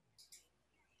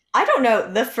I don't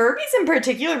know, the Furbies in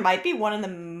particular might be one of the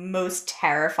most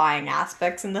terrifying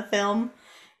aspects in the film.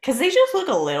 Because they just look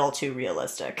a little too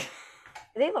realistic.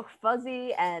 They look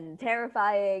fuzzy and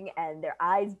terrifying, and their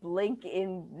eyes blink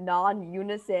in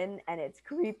non-unison, and it's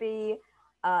creepy.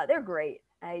 They're great.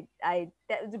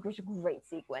 That was a great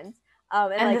sequence.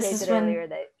 And like I said earlier,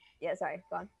 sorry,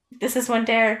 go on. This is when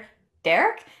Eric,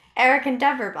 and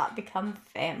Deverbot become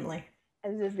family. I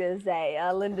was just gonna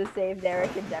say, Linda saved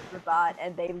Eric and Deverbot,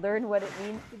 and they learn what it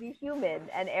means to be human.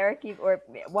 And Eric, or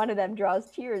one of them, draws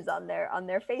tears on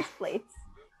their face plates.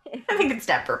 I think it's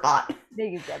Deverbot. I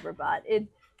think it's Deverbot.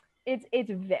 It's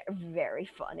very, very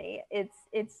funny.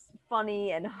 It's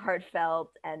funny and heartfelt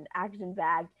and action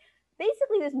packed.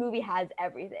 Basically, this movie has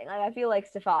everything. Like, I feel like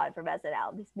Stefan from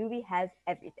SNL. This movie has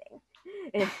everything.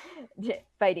 It's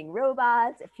fighting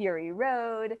robots, Fury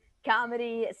Road,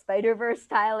 comedy, Spider-Verse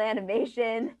style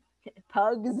animation,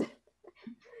 pugs.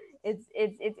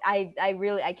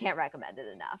 I can't recommend it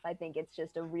enough. I think it's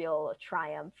just a real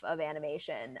triumph of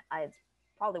animation. It's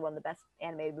probably one of the best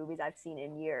animated movies I've seen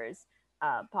in years,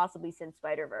 possibly since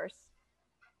Spider-Verse.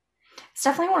 It's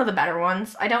definitely one of the better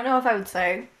ones. I don't know if I would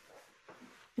say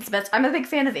it's the best. I'm a big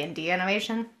fan of indie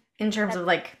animation in terms of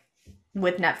like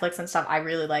with Netflix and stuff. I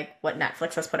really like what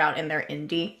Netflix has put out in their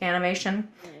indie animation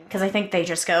because I think they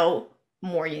just go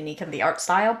more unique in the art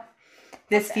style.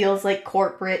 This feels like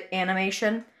corporate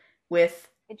animation with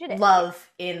love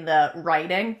in the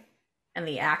writing and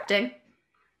the acting.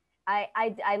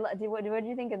 What did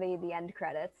you think of the end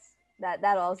credits? That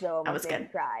also almost made me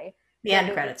cry. The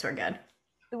end credits were good.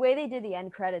 The way they did the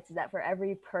end credits is that for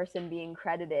every person being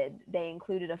credited, they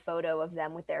included a photo of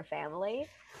them with their family,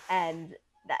 and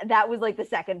that was like the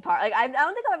second part. Like I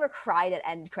don't think I've ever cried at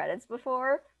end credits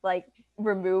before, like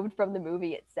removed from the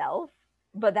movie itself,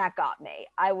 but that got me.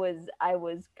 I was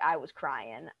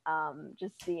crying,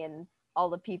 just seeing all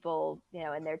the people,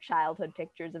 and their childhood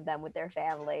pictures of them with their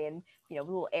family, and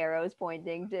little arrows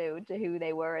pointing to who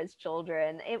they were as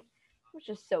children. It was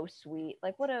just so sweet.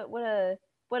 Like what a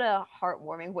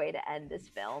heartwarming way to end this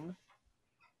film.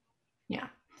 Yeah,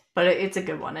 but it's a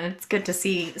good one, and it's good to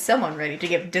see someone ready to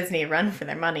give Disney a run for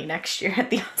their money next year at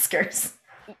the Oscars.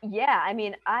 Yeah, I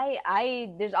mean,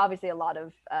 there's obviously a lot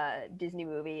of Disney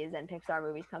movies and Pixar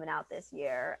movies coming out this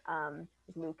year.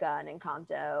 Luca and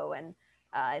Encanto and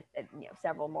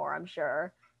several more, I'm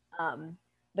sure.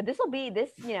 But this,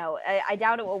 I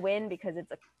doubt it will win because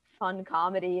it's a fun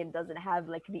comedy and doesn't have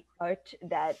like the art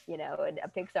that a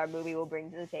Pixar movie will bring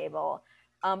to the table.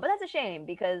 But that's a shame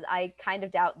because I kind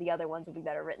of doubt the other ones will be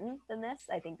better written than this.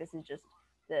 I think this is just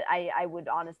I would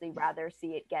honestly rather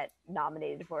see it get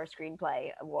nominated for a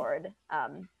screenplay award.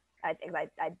 I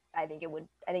think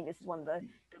this is one of the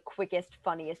quickest,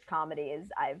 funniest comedies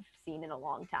I've seen in a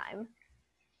long time.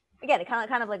 Again, it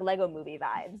kind of like Lego Movie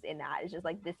vibes in that it's just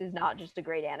like, this is not just a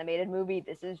great animated movie.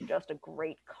 This is just a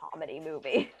great comedy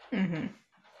movie. Mm-hmm.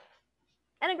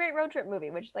 And a great road trip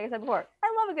movie, which, like I said before,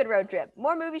 I love a good road trip.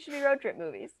 More movies should be road trip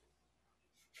movies.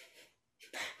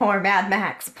 More Mad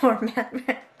Max.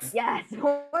 Yes,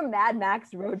 more Mad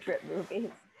Max road trip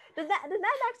movies. Does Mad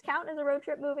Max count as a road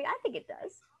trip movie? I think it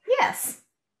does. Yes.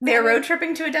 They're road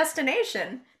tripping to a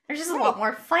destination. There's just a lot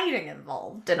more fighting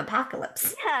involved in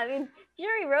Apocalypse. Yeah, I mean,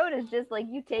 Fury Road is just like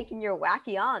you taking your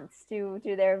wacky aunts to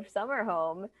their summer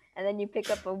home, and then you pick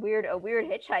up a weird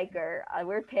hitchhiker, a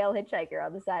weird pale hitchhiker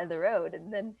on the side of the road,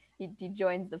 and then he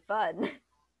joins the fun.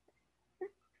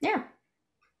 Yeah.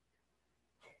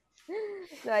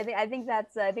 So I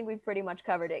think we've pretty much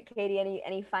covered it. Katie,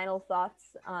 any final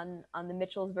thoughts on the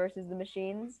Mitchells versus the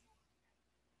Machines?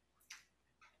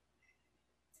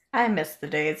 I miss the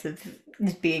days of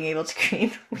being able to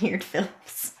create weird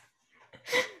films.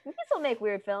 We can still make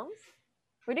weird films.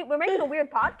 We're making a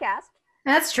weird podcast.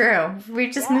 That's true. We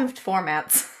just Yeah. moved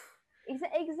formats.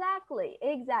 Exactly.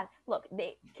 Look,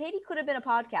 Katie could have been a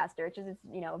podcaster. It's just it's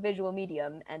a visual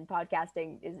medium, and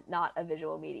podcasting is not a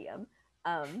visual medium.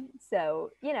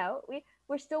 So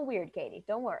we're still weird, Katie.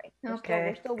 Don't worry. We're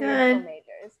Okay, still weird film good.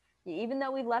 majors. Even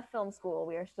though we've left film school,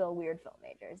 we are still weird film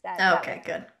majors. That Okay, won't change.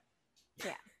 good.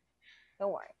 Yeah.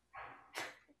 Don't worry.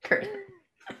 Great.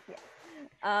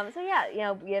 Yeah. So yeah,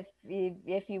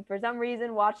 if you for some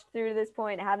reason watched through to this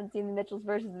point, haven't seen the Mitchells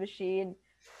versus the Machine,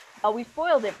 we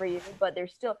spoiled it for you, but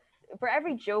there's still for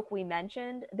every joke we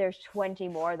mentioned, there's 20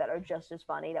 more that are just as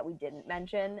funny that we didn't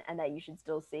mention and that you should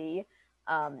still see.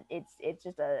 It's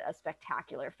just a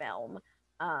spectacular film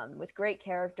with great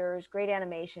characters, great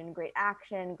animation, great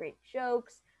action, great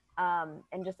jokes,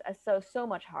 and just so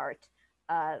much heart.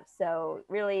 So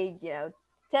really, 10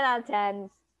 out of 10.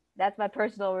 That's my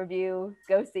personal review.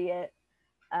 Go see it.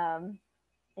 And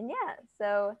yeah,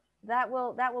 so that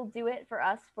will do it for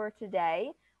us for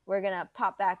today. We're gonna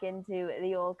pop back into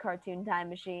the old cartoon time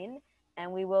machine,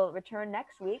 and we will return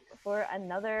next week for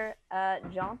another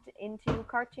jaunt into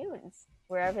cartoons,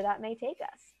 wherever that may take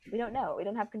us. We don't know. We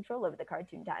don't have control over the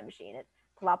cartoon time machine. It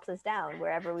plops us down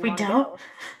wherever we We want to don't? go.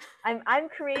 I'm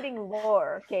creating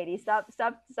lore, Katie. Stop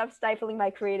stifling my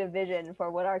creative vision for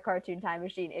what our cartoon time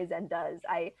machine is and does.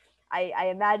 I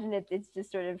imagine it's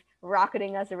just sort of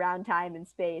rocketing us around time and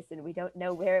space, and we don't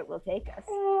know where it will take us.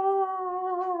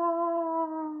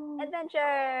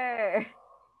 Adventure!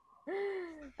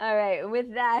 All right,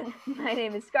 with that, my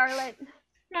name is Scarlett.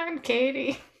 I'm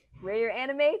Katie. We're your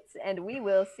animates, and we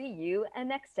will see you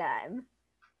next time.